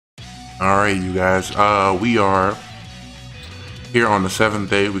All right, you guys. We are here on the seventh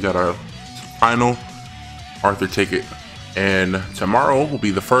day. We got our final Arthur ticket, and tomorrow will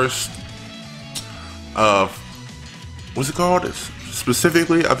be the first of what's it called?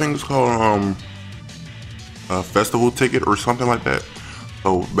 Specifically, I think it's called a festival ticket or something like that.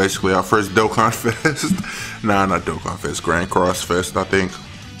 So basically, our first Dokkan Fest. Nah, not Dokkan Fest. Grand Cross Fest, I think.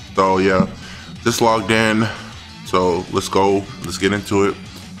 So yeah, just logged in. So let's go. Let's get into it.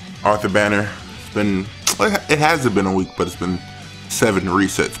 Arthur banner. It hasn't been a week, but it's been 7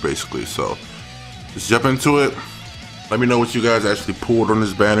 resets basically. So let's jump into it. Let me know what you guys actually pulled on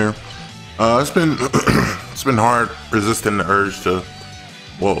this banner. It's been it's been hard resisting the urge to.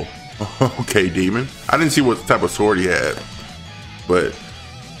 Whoa. Okay, demon. I didn't see what type of sword he had, but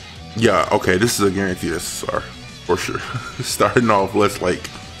yeah. Okay, this is a guaranteed SSR for sure. Starting off, let's like.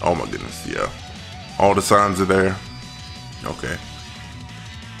 Oh my goodness, yeah. All the signs are there. Okay.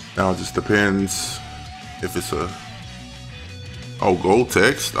 Now it just depends if it's a gold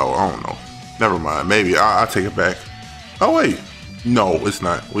text. Oh, I don't know. Never mind. Maybe I'll take it back. Oh wait, no, it's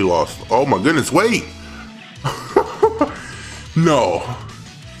not. We lost. Oh my goodness, wait. No,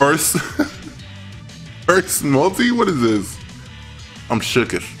 first multi. What is this? I'm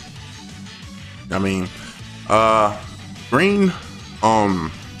shookish. I mean, green.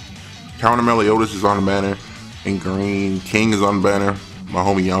 Counter Meliodas is on the banner, and green King is on the banner. My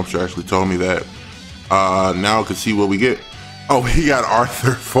homie Yamcha actually told me that. Now I can see what we get. Oh, he got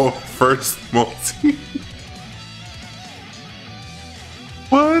Arthur for first multi.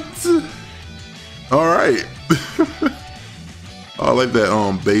 What? All right. I like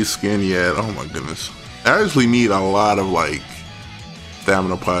that base skin he had. Oh my goodness. I actually need a lot of like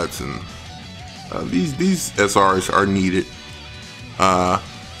stamina pots, and these SRs are needed.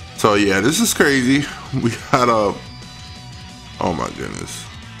 So yeah, this is crazy. We got oh my goodness.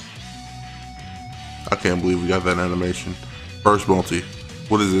 I can't believe we got that animation. First multi.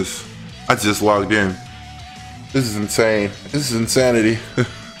 What is this? I just logged in. This is insane. This is insanity.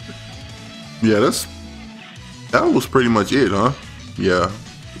 Yeah, that was pretty much it, huh? Yeah.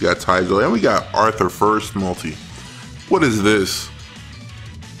 We got Taizo and we got Arthur first multi. What is this?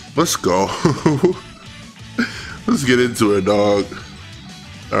 Let's go. Let's get into it, dog.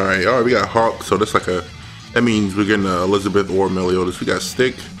 All right, we got Hawk, so that's like that means we're getting Elizabeth or Meliodas. We got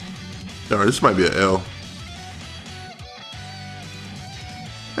Stick. All right, this might be an L.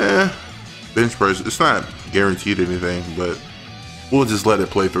 Bench press. It's not guaranteed anything, but we'll just let it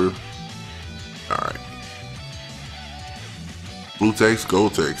play through. All right. Blue text,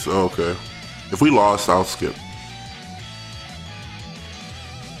 gold text. Oh, okay. If we lost, I'll skip.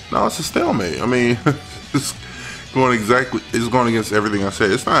 No, it's a stalemate. I mean, it's going against everything I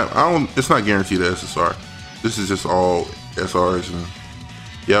said. It's not guaranteed SSR. This is just all SRs, and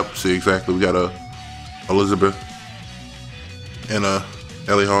yep, see exactly. We got a Elizabeth and a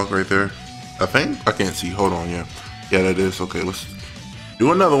Ellie Hawk right there. I think I can't see. Hold on, yeah, that is okay. Let's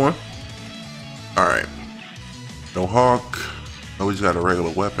do another one. All right, no Hawk. No, we just got a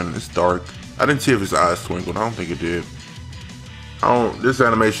regular weapon. It's dark. I didn't see if his eyes twinkled. I don't think it did. This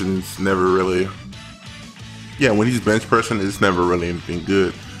animation's never really. Yeah, when he's bench pressing, it's never really anything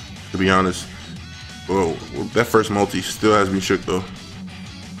good, to be honest. Whoa, that first multi still has me shook though.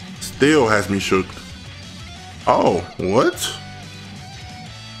 Still has me shook. Oh, what?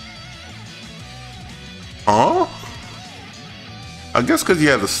 Huh? I guess because he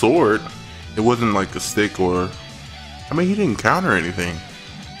had the sword, it wasn't like a stick or. I mean, he didn't counter anything.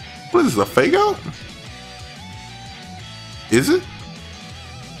 What is this, a fake out? Is it?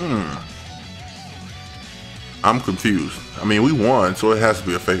 I'm confused. I mean, we won, so it has to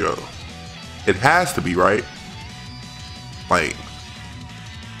be a fake out. It has to be, right? Like,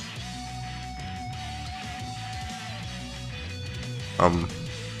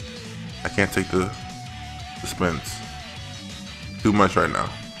 I can't take the suspense. Too much right now.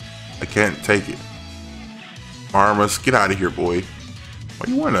 I can't take it. Armas, get out of here, boy. Why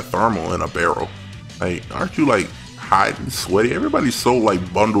you wearing a thermal in a barrel? Like, aren't you like hot and sweaty? Everybody's so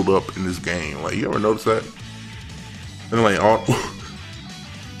like bundled up in this game. Like, you ever notice that? And like, oh,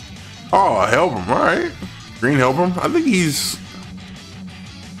 help him, all right. Green help him. I think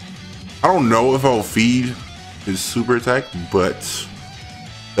I don't know if I'll feed his super attack, but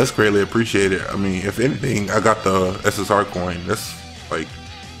that's greatly appreciated. I mean, if anything, I got the SSR coin. That's like,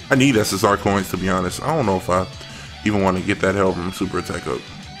 I need SSR coins, to be honest. I don't know if I even want to get that help him super attack up,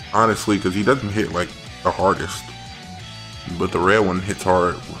 honestly, because he doesn't hit like the hardest, but the red one hits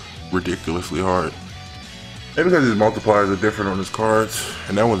hard, ridiculously hard. Maybe because his multipliers are different on his cards,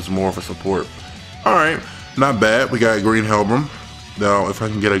 and that one's more of a support. Alright, not bad. We got Green Helbram. Now, if I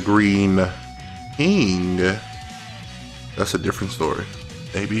can get a green king, that's a different story.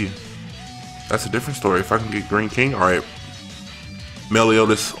 Maybe that's a different story. If I can get green king, all right.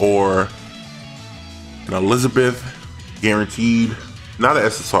 Meliodas or an Elizabeth, guaranteed. Not an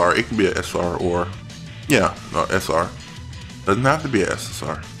SSR. It can be an SR or, yeah, no, SR. Doesn't have to be an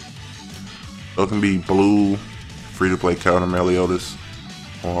SSR. So it can be blue, free-to-play counter Meliodas,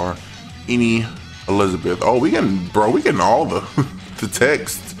 or any Elizabeth. Oh, we getting all the the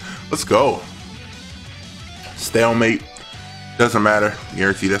text. Let's go. Stalemate. Doesn't matter.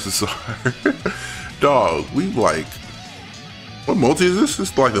 Guaranteed SSR. Dog, we like, what multi is this?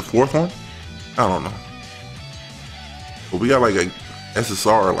 It's like the fourth one? I don't know. But we got like a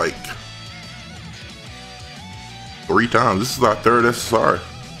SSR like 3 times. This is our 3rd SSR.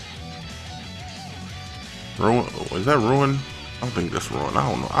 Ruin, is that Ruin? I don't think that's Ruin. I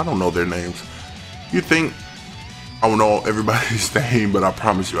don't know. I don't know their names. You think I don't know everybody's name, but I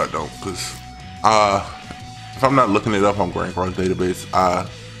promise you I don't. Because if I'm not looking it up on Grand Cross database, I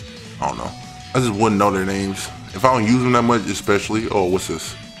don't know. I just wouldn't know their names. If I don't use them that much, especially. Oh, what's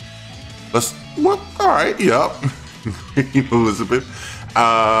this? What? All right, yep. Elizabeth.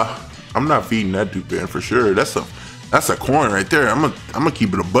 I'm not feeding that dupe in for sure. That's a coin right there. I'm gonna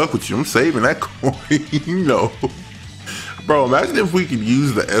keep it a buck with you. I'm saving that coin. You know, bro. Imagine if we could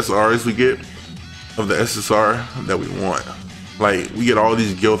use the SRs we get of the SSR that we want. Like we get all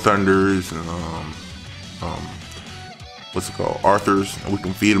these Gil Thunders and what's it called, Arthurs, and we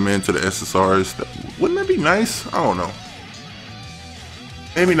can feed them into the SSRs. Wouldn't that be nice? I don't know.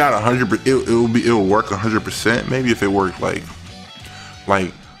 Maybe not 100%. It'll work 100%. Maybe if it worked like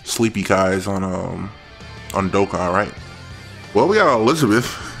Sleepy Guys on Dokkan, right? Well, we got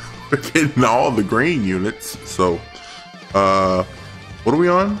Elizabeth. We're getting all the green units. So, what are we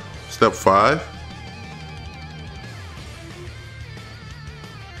on? Step 5.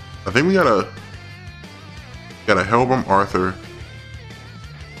 I think we gotta Helbram, Arthur,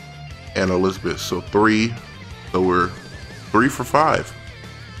 and Elizabeth. So 3. So we're 3 for 5.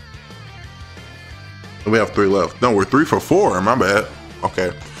 And we have 3 left. No, we're 3 for 4. My bad.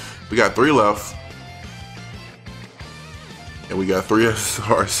 Okay, we got 3 left, and we got 3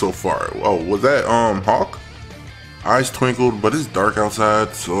 SSRs so far. Oh, was that Hawk? Eyes twinkled, but it's dark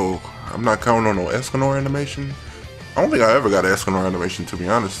outside, so I'm not counting on no Escanor animation. I don't think I ever got an Escanor animation, to be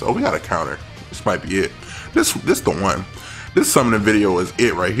honest. Oh, we got a counter. This might be it. This the one. This summoning video is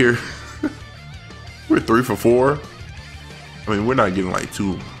it right here. We're 3 for 4. I mean, we're not getting like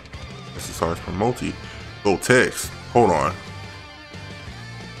 2 SSRs per multi. Go text. Hold on.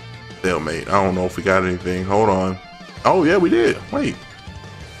 Stalemate. I don't know if we got anything. Hold on. Oh yeah, we did. Wait.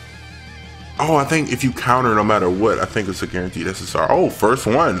 Oh, I think if you counter no matter what, I think it's a guaranteed SSR. Oh, first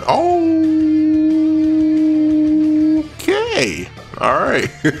one. Oh. Okay. All right.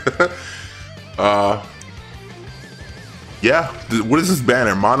 Yeah. What is this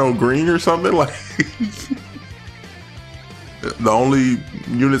banner? Mono green or something? Like the only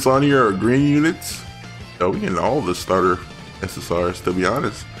units on here are green units. So we getting all the starter SSRs, to be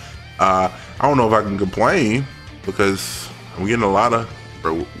honest. I don't know if I can complain because I'm getting a lot of.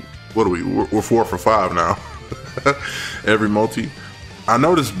 What are we? We're 4 for 5 now. Every multi. I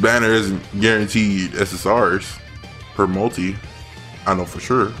know this banner isn't guaranteed SSRs per multi. I know for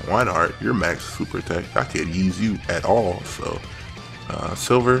sure. Why not? You're max super attack. I can't use you at all. So,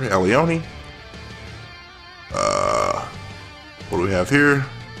 Silver, Elioni. What do we have here?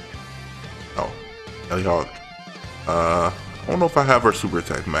 Oh, Elihog. I don't know if I have her super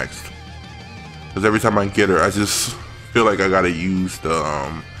attack maxed. Because every time I get her, I just feel like I gotta use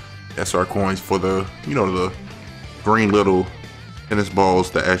the SR coins for the, you know, the green little tennis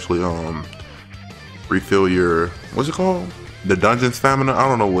balls that actually refill your, what's it called? The dungeon stamina? I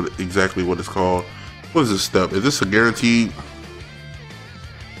don't know exactly what it's called. What is this step? Is this a guaranteed?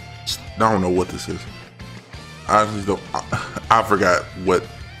 I don't know what this is. I honestly don't. I forgot what.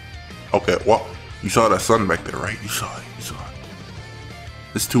 Okay, well, you saw that sun back there, right? You saw it. You saw it.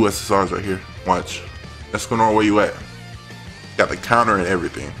 There's 2 SSRs right here. Watch. That's going on where you at. Got the counter and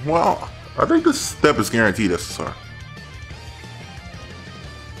everything. Well, I think this step is guaranteed SSR.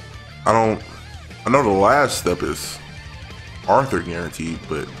 I know the last step is Arthur guaranteed,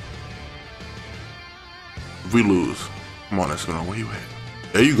 but if we lose, come on, Escanor, where you at?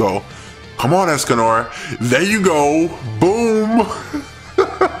 There you go. Come on, Escanor. There you go. Boom.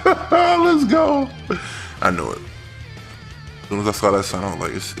 Let's go. I knew it. As soon as I saw that sign, I was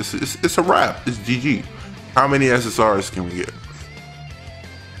like, it's a wrap. It's GG. How many SSRs can we get?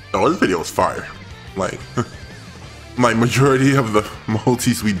 Oh, this video is fire. Like majority of the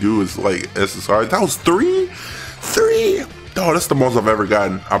multis we do is like SSR. That was 3? 3? Oh, that's the most I've ever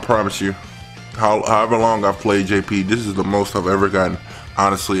gotten. I promise you. However long I've played JP, this is the most I've ever gotten.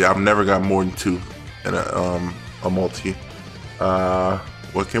 Honestly, I've never got more than 2 in a multi.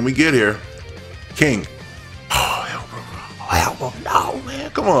 What can we get here? King. Oh, no, man.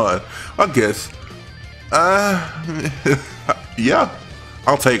 Come on. I guess. Yeah.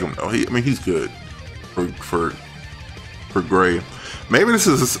 I'll take him though. I mean, he's good for Gray. Maybe this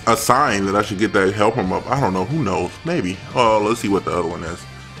is a sign that I should get that help him up. I don't know. Who knows? Maybe. Oh, let's see what the other one is.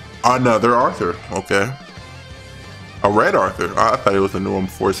 Another Arthur. Okay. A red Arthur. I thought it was a new one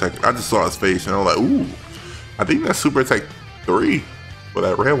for a second. I just saw his face and I was like, ooh. I think that's Super Attack 3 for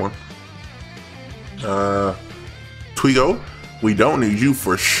that red one. Twigo, we don't need you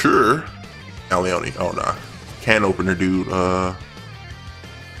for sure. Leone. Oh, nah. Can opener, dude.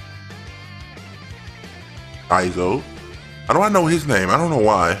 Izo. How do I know his name? I don't know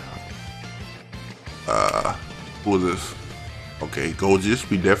why. Who is this? Okay, Gorgeous.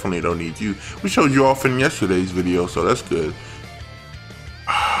 We definitely don't need you. We showed you off in yesterday's video, so that's good.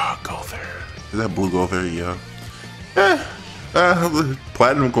 Gother. Is that blue Gother? Yeah.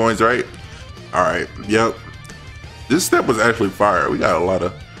 Platinum coins, right? Alright, yep. This step was actually fire. We got a lot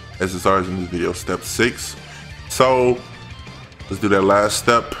of SSRs in this video. Step 6. So, let's do that last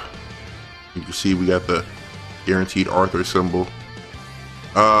step. You can see we got the guaranteed Arthur symbol.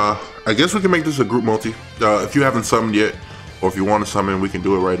 I guess we can make this a group multi. If you haven't summoned yet, or if you want to summon, we can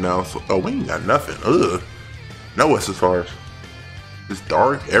do it right now. So, oh, we ain't got nothing. Ugh. No SSRs. It's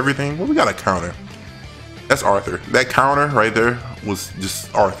dark, everything. Well, we got a counter. That's Arthur. That counter right there was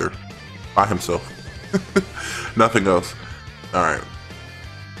just Arthur by himself. Nothing else. Alright.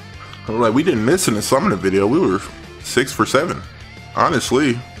 Like, we didn't miss in the summoning video. We were 6 for 7.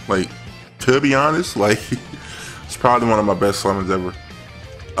 Honestly, like, to be honest, like, it's probably one of my best summons ever.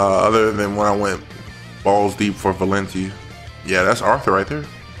 Other than when I went balls deep for Valenti. Yeah, that's Arthur right there.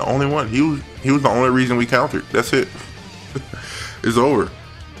 The only one. He was the only reason we countered. That's it. It's over.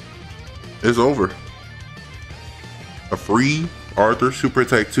 It's over. A free Arthur Super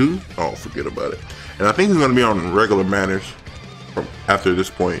Attack 2? Oh, forget about it. And I think he's going to be on regular manners from after this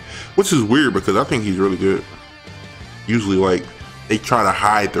point, which is weird because I think he's really good. Usually, like, they try to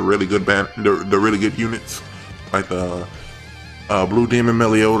hide the really good the really good units, like the Blue Demon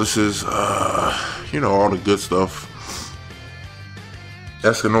Meliodases, you know, all the good stuff.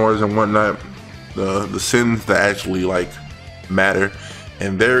 Escanors and whatnot, the sins that actually like matter.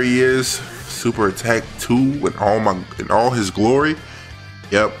 And there he is, Super Attack 2 in all his glory.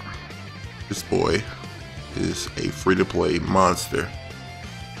 Yep, this boy is a free-to-play monster.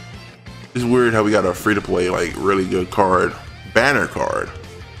 It's weird how we got a free-to-play like really good card, banner card,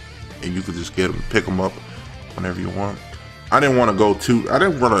 and you could just get him, pick him up whenever you want. I didn't want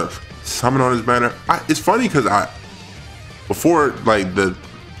to summon on his banner. It's funny because before like the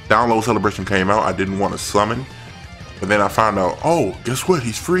download celebration came out, I didn't want to summon, but then I found out, oh, guess what?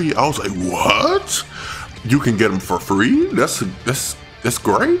 He's free. I was like, what? You can get him for free? That's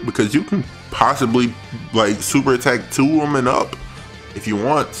great, because you can possibly like Super Attack 2 him and up if you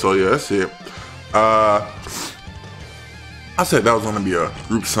want. So yeah, that's it. I said that was gonna be a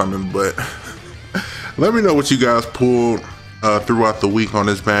group summon, but let me know what you guys pulled throughout the week on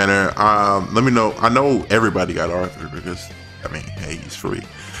this banner. Let me know. I know everybody got Arthur because, I mean, hey, he's free.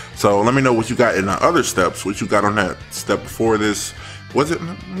 So let me know what you got in the other steps, what you got on that step before this. Was it,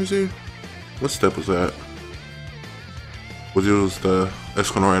 let me see, what step was that? Was the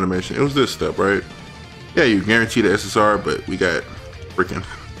Escanor animation? It was this step, right? Yeah, you guarantee the SSR, but we got freaking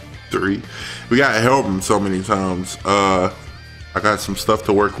 3. We got to help him so many times. I got some stuff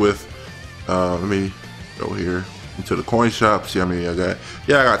to work with. Let me go here into the coin shop, see how many I got.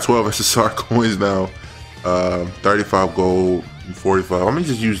 Yeah, I got 12 SSR coins now. 35 gold and 45. Let me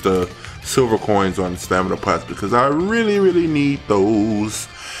just use the silver coins on stamina pots because I really need those.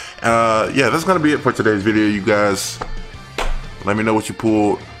 Yeah, that's gonna be it for today's video, you guys. Let me know what you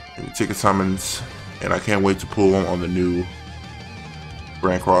pulled in the ticket summons, and I can't wait to pull them on the new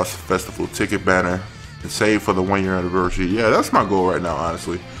Grand Cross Festival ticket banner and save for the 1-year anniversary. Yeah, that's my goal right now,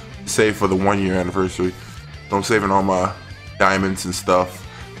 honestly. Save for the 1-year anniversary. So I'm saving all my diamonds and stuff.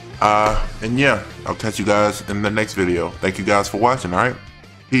 And yeah, I'll catch you guys in the next video. Thank you guys for watching, alright?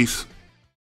 Peace.